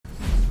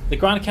The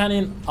Grand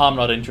Canyon, I'm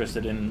not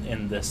interested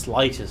in the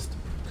slightest,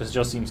 because it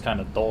just seems kind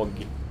of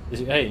doggy.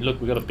 Hey,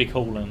 look, we got a big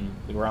hole in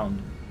the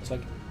ground. It's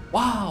like,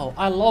 wow,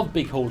 I love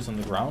big holes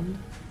in the ground.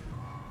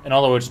 In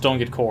other words, don't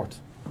get caught.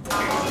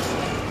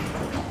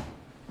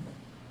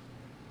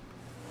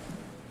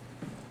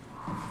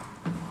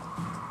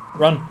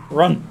 Run,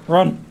 run,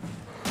 run.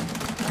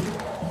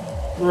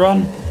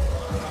 Run.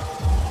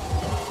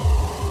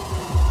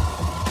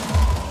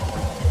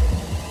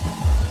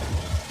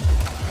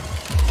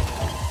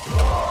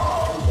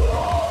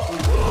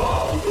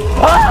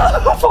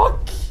 Ah,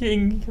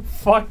 fucking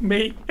fuck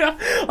me.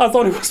 I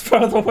thought it was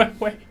further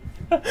away.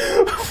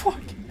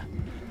 Fuck.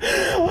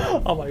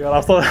 Oh my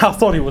god, I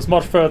thought he was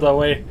much further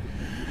away.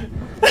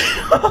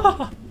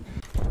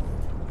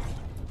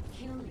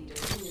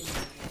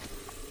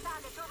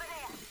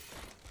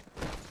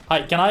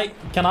 Hi, can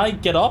I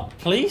get up,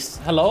 please?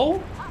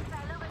 Hello?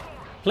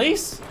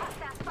 Please?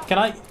 Can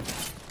I?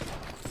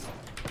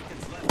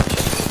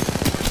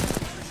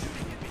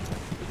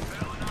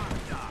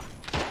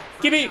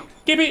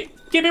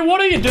 Gibby,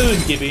 what are you doing,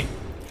 Gibby?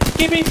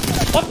 Gibby,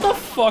 what the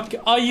fuck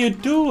are you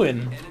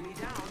doing?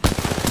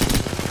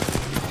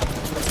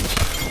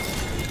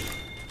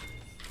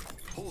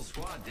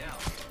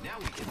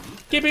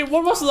 Gibby,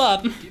 what was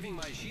that?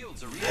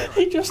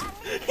 He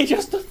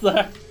just stood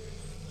there.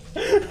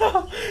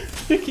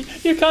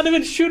 You can't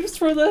even shoot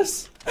through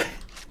this.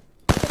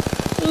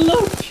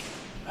 Look.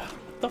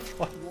 What the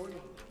fuck?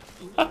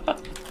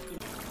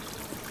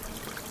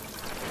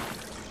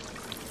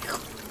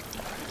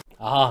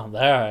 Ah,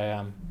 there I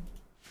am.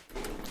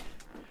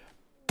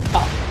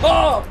 Ah,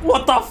 oh,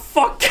 what the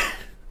fuck?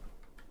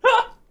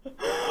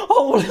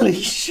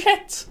 Holy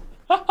shit!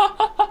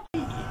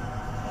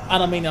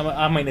 And I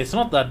mean, it's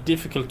not that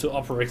difficult to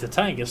operate a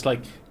tank. It's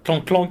like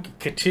clonk clonk,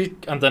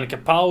 ka-chik, and then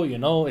kapow. You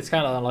know, it's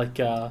kind of like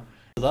done.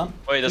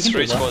 Wait, there's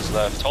 3 squads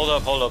left. Hold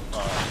up, hold up. Oh,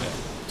 okay.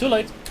 Too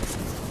late.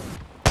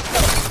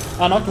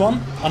 I knocked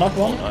one. I knocked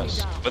one. Oh,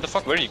 nice. What the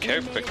fuck? Where do you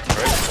carry quick?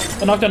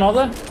 I knocked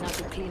another.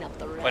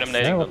 Wait, I'm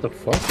nading. Yeah, what the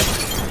fuck?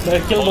 They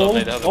killed all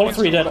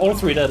 3 dead. All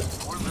 3 dead.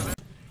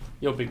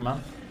 Yo, big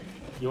man.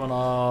 You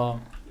wanna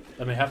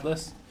let me have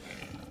this?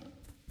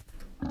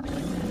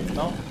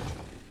 No.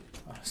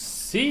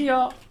 See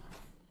ya.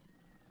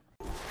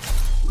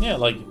 Yeah,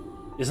 like,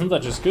 isn't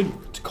that just good?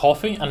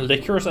 Coffee and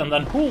liquors, and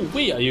then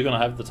whoo-wee, are you gonna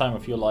have the time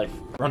of your life?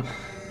 Run,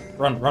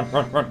 run, run,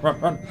 run, run, run,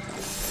 run.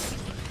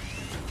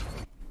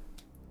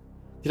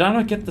 Did I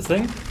not get the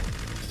thing?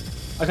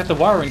 I got the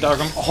wiring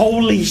diagram.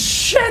 Holy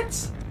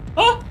shit!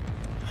 Oh,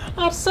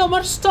 I have so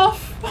much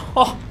stuff.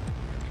 Oh.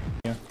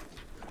 Yeah.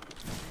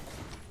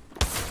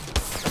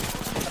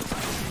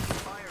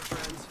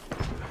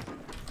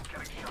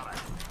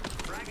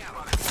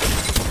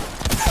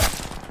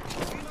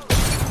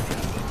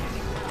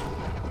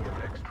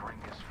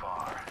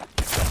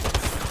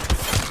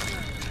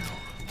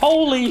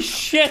 Holy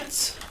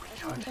shit!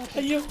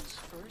 Are you?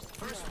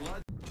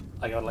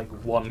 I got like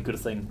one good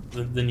thing.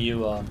 The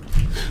new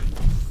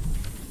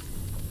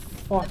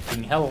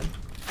fucking hell.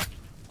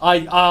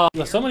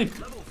 There's so many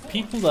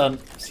people that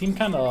seem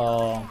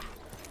kinda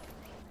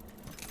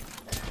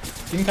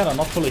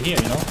not fully here,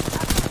 you know?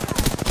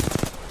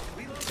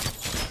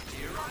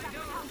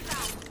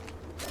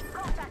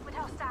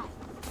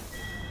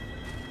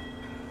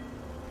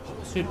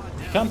 Dude,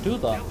 you can't do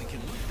that.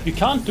 You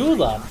can't do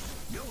that.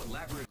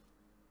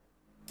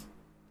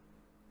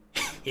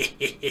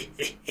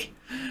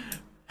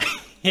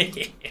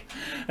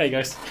 Hey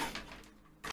guys.